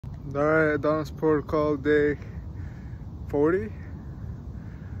Alright, Adonis protocol day 40.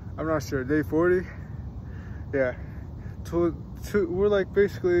 I'm not sure, day 40. Yeah, we're like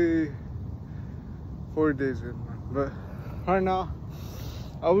basically 40 days in. But right now,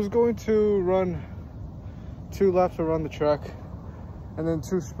 I was going to run 2 laps around the track and then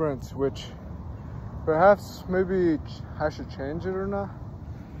 2 sprints, which perhaps maybe I should change it or not.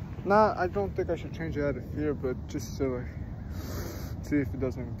 I don't think I should change it out of fear, but just to like see if it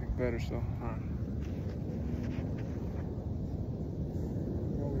does anything better. So, alright.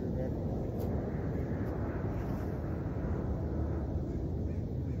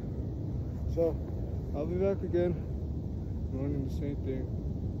 So, I'll be back again, running the same thing.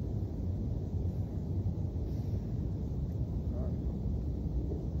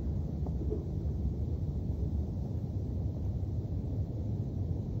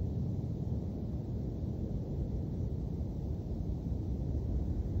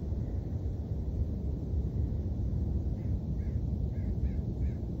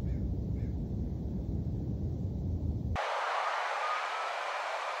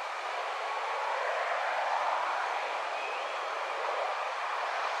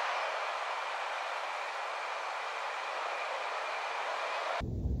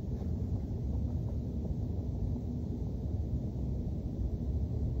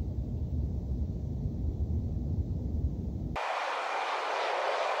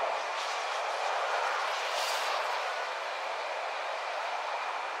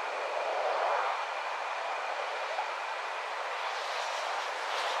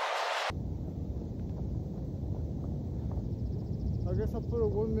 I guess I'll put a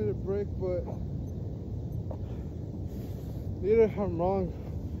 1 minute break, but either I'm wrong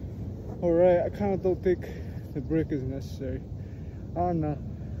or right. I kind of don't think the break is necessary. I don't know.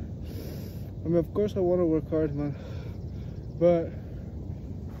 I mean, of course I want to work hard, man, but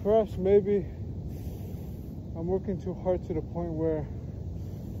perhaps maybe I'm working too hard to the point where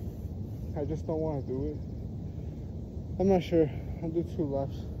I just don't want to do it. I'm not sure. I'll do 2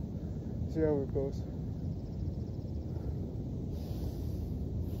 laps, see how it goes.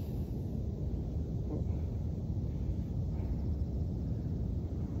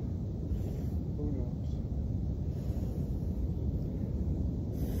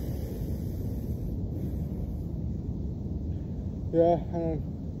 Yeah,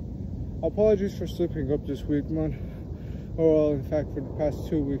 apologies for slipping up this week, man. Or well, in fact, for the past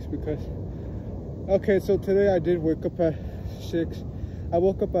 2 weeks, because okay, so today I did wake up at 6. I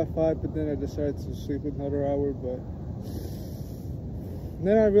woke up at 5, but then I decided to sleep another hour. But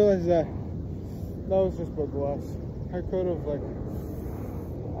then I realized that was just but glass. I could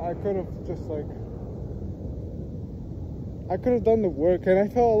have done the work, and I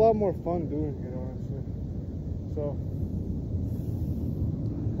felt a lot more fun doing it, honestly. So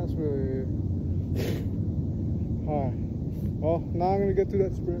that's really it. Alright. Well, now I'm gonna get through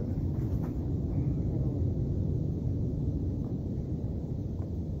that sprint.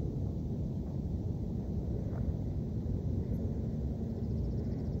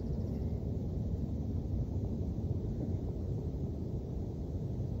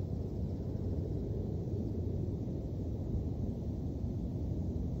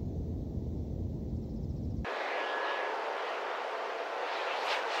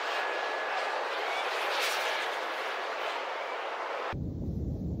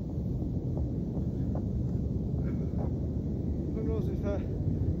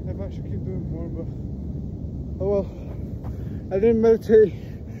 If I should keep doing more, but oh well. I didn't meditate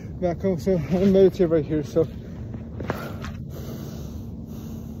back home, so I'm gonna meditate right here. So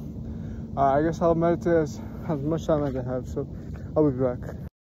I guess I'll meditate as much time as I have. So I'll be back.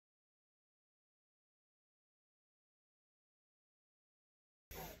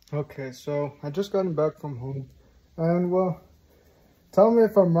 Okay, so I just gotten back from home, and well, tell me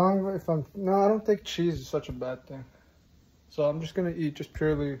if I'm wrong. No, I don't think cheese is such a bad thing. So I'm just gonna eat just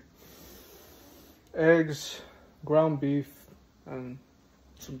purely eggs, ground beef, and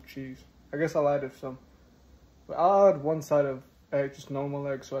some cheese. I guess I'll add some. But I'll add 1 side of egg, just normal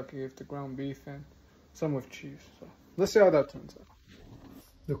egg, so I can give the ground beef and some with cheese. So let's see how that turns out.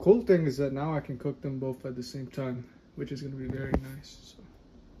 The cool thing is that now I can cook them both at the same time, which is gonna be very nice. So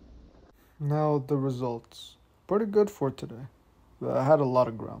now the results. Pretty good for today. But I had a lot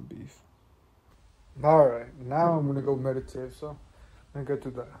of ground beef. Alright, now I'm gonna go meditate, so I'm gonna get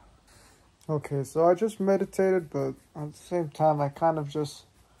to that. Okay, so I just meditated, but at the same time I kind of just,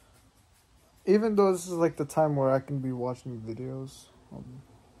 even though this is like the time where I can be watching videos,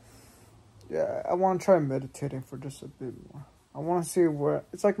 yeah, I want to try meditating for just a bit more. I want to see where,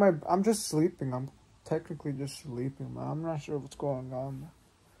 it's like I'm just sleeping, I'm technically just sleeping, man. I'm not sure what's going on.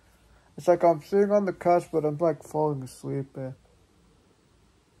 It's like I'm sitting on the couch, but I'm like falling asleep, and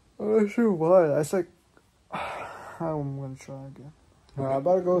I'm not sure why. It's like, I'm gonna try again. I'm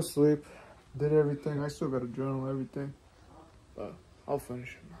about to go to sleep. Did everything. I still got a journal, everything. But I'll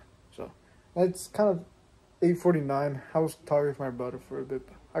finish it, man. So, it's kind of 8:49. I was talking with my brother for a bit,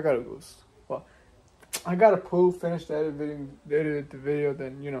 but I gotta go. Well, I gotta finish the editing the video,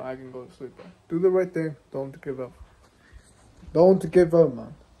 then, you know, I can go to sleep. But do the right thing. Don't give up. Don't give up,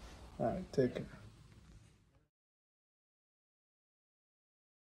 man. Alright, take care.